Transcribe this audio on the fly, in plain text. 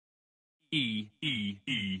Il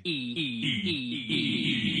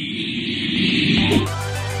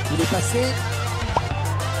est passé.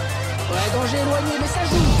 Ouais, danger éloigné, mais ça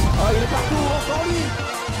joue. Oh, il est partout, encore lui.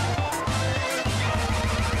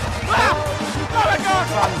 Ah! Oh my God!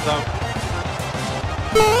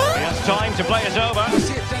 He has time to play it over.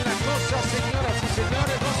 Siete alla corsa, signora,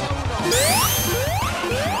 signore,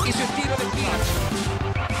 2-1. E sul tiro del bilancio.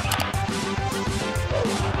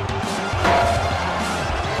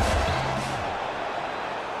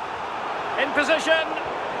 In position,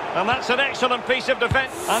 and that's an excellent piece of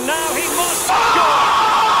defence. And now he must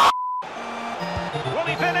score. Will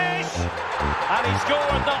he finish? And he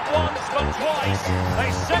scored not once but twice.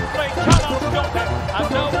 They simply cannot stop him, and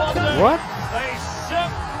no wonder. What? They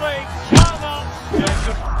simply cannot get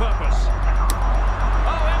to purpose.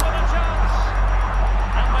 Oh, into the chance,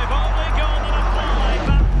 and they've only gone and applied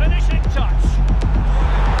that finishing touch.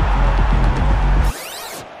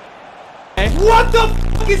 What the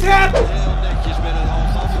f is happening?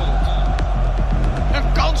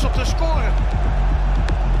 Een kans op te scoren.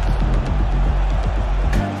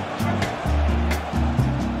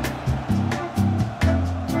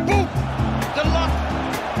 Boem! De lat.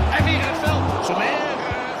 En weer het veld. Zo meer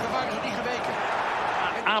gevaar is er niet geweken.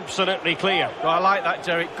 Absolutely clear. I like that,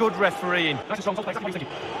 Derek. Good refereeing.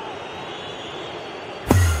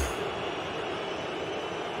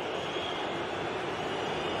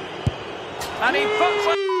 And he puts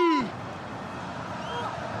it.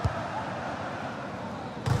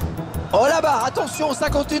 Oh là-bas, attention, ça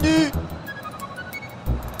continue.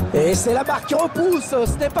 Et c'est la marque qui repousse,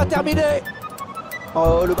 ce n'est pas terminé.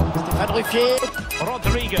 Oh, le Stéphane Ruffier.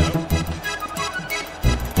 Rodrigo.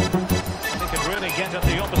 They could really get at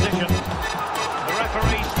the opposition. The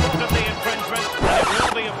referee spotted the infringement, and it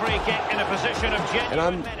will be a free kick in a position of genuine And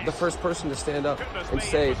I'm menace. the first person to stand up and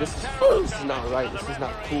say, this is not right, this is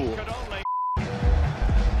not cool.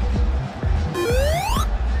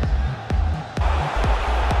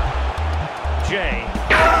 Jay.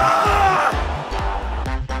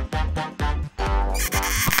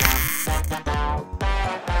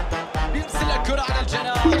 بيرسل الكرة على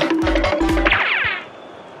الجناح.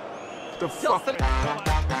 The fuck?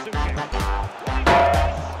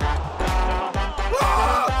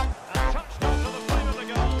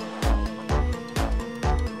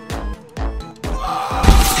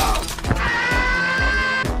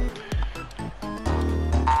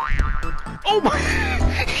 Oh my!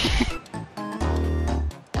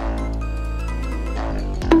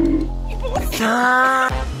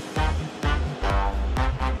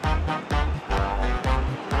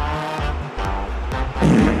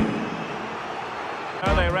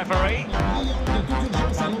 The referee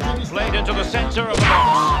played into the centre of the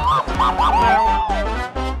box. Now,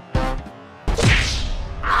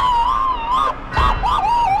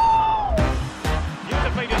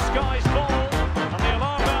 beautifully disguised ball, and the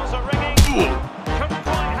alarm bells are ringing. Couldn't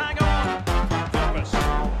quite hang on. Purpose.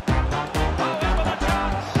 Oh, in with a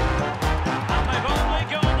chance, and they've only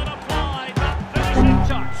gone and applied that finishing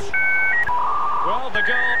touch. Well, the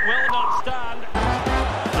goal will not stand.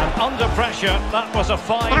 And under pressure, that was a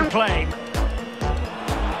fine claim.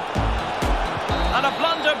 And a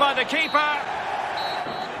blunder by the keeper.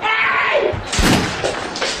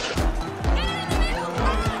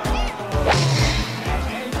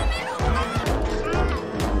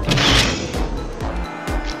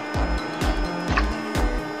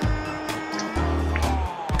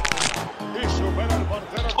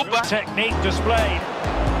 Technique displayed.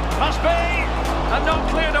 Must be, and not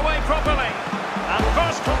cleared away properly. And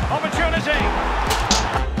first opportunity.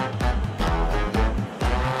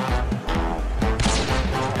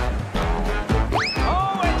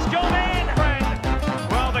 Oh, it's gone in.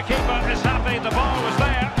 Well, the keeper is happy the ball was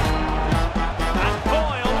there. And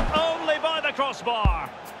foiled only by the crossbar.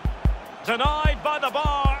 Denied by the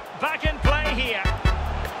bar. Back in play here.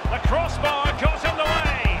 The crossbar got in the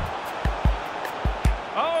way.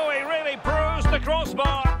 Oh, he really bruised the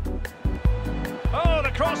crossbar. Oh,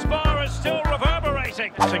 the crossbar is still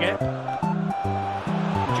reverberating.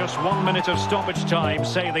 Just 1 minute of stoppage time,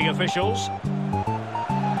 say the officials.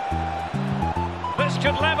 This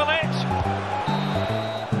could level it.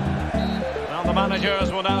 Now the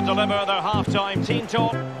managers will now deliver their half-time team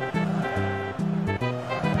talk.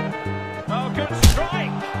 Oh, good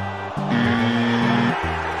strike.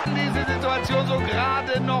 Diese Situation so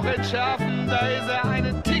gerade noch entschärfen, da ist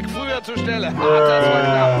einen Tick früher zur Stelle. Das war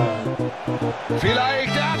knapp.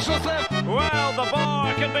 Vielleicht der Abschlusstreffer. Well, the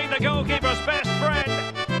bar can be the goalkeeper's best friend.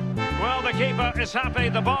 Well, the keeper is happy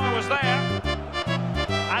the bar was there.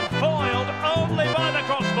 And foiled only by the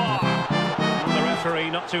crossbar. And the referee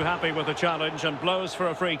not too happy with the challenge and blows for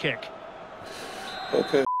a free kick.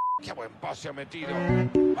 Okay. Qué buen pase ha metido.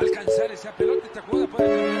 Va a alcanzar esa pelota, esta jugada puede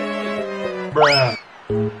terminar.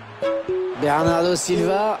 Bernardo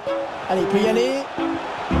Silva. Allez, il peut y aller.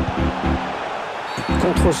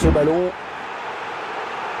 Contre ce ballon.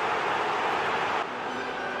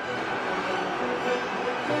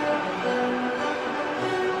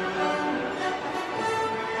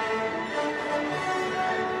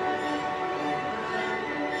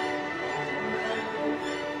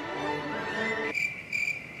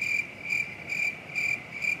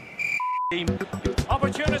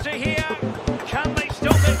 Opportunity here. Can they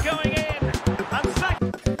stop it going in? And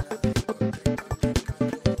second.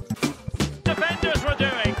 Defenders were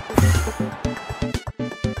doing.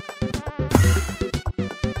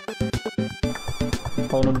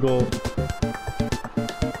 On goal.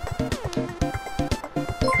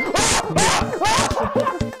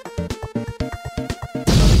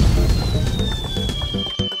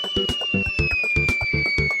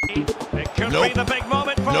 It could be the big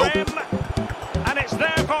moment for him. And it's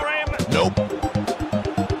there for him.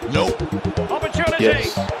 Opportunity.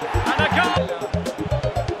 Yes. And a goal.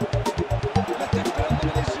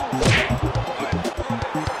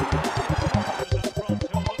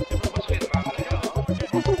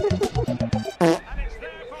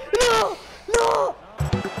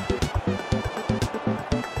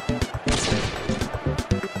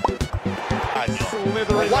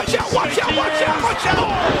 Watch out, watch out, watch out, watch out!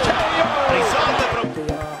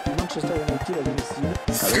 Manchester United à domicile.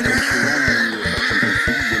 Avec un souvent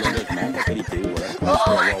de l'engagement, de la qualité, voilà, qu'on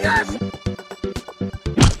espère avoir aujourd'hui.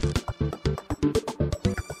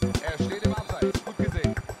 Er steht im Abseits, gut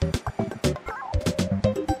gesehen.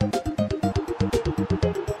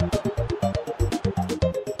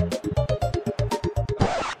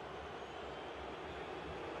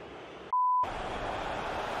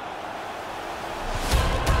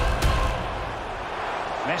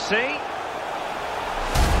 Messi.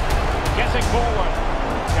 Getting forward.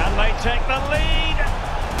 Can they take the lead?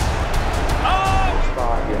 Oh!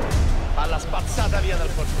 Palla spazzata via dal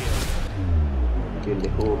portiere. Che le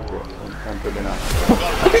corre, un campionato.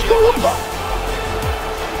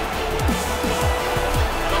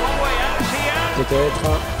 The long way out here. Peut-être.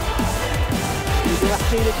 Il est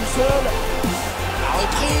démarqué, il est tout seul. La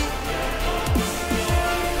reprise.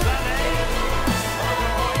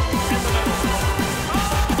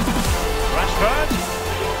 Rashford.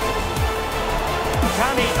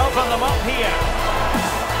 Can he open them up here?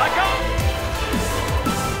 A goal!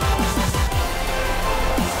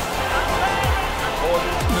 Und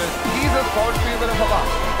dieses Foulspiel wird er vermacht.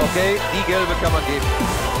 Okay, die gelbe kann man geben.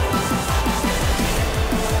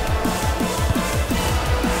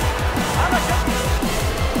 And a goal!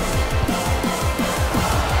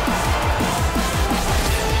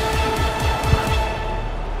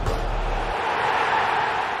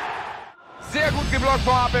 Sehr gut geblockt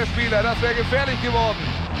vom Abwehrspieler, das wäre gefährlich geworden.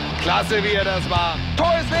 Klasse, wie er das war.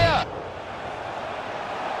 Tor ist leer.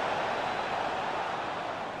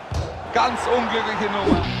 Ganz unglückliche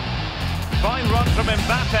Nummer. Fine run from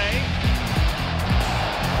Mbappe.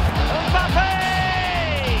 Mbappe!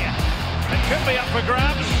 It could be up for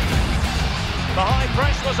grabs. The high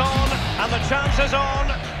press was on, and the chance is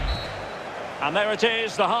on. And there it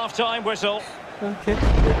is, the half-time whistle. Ok.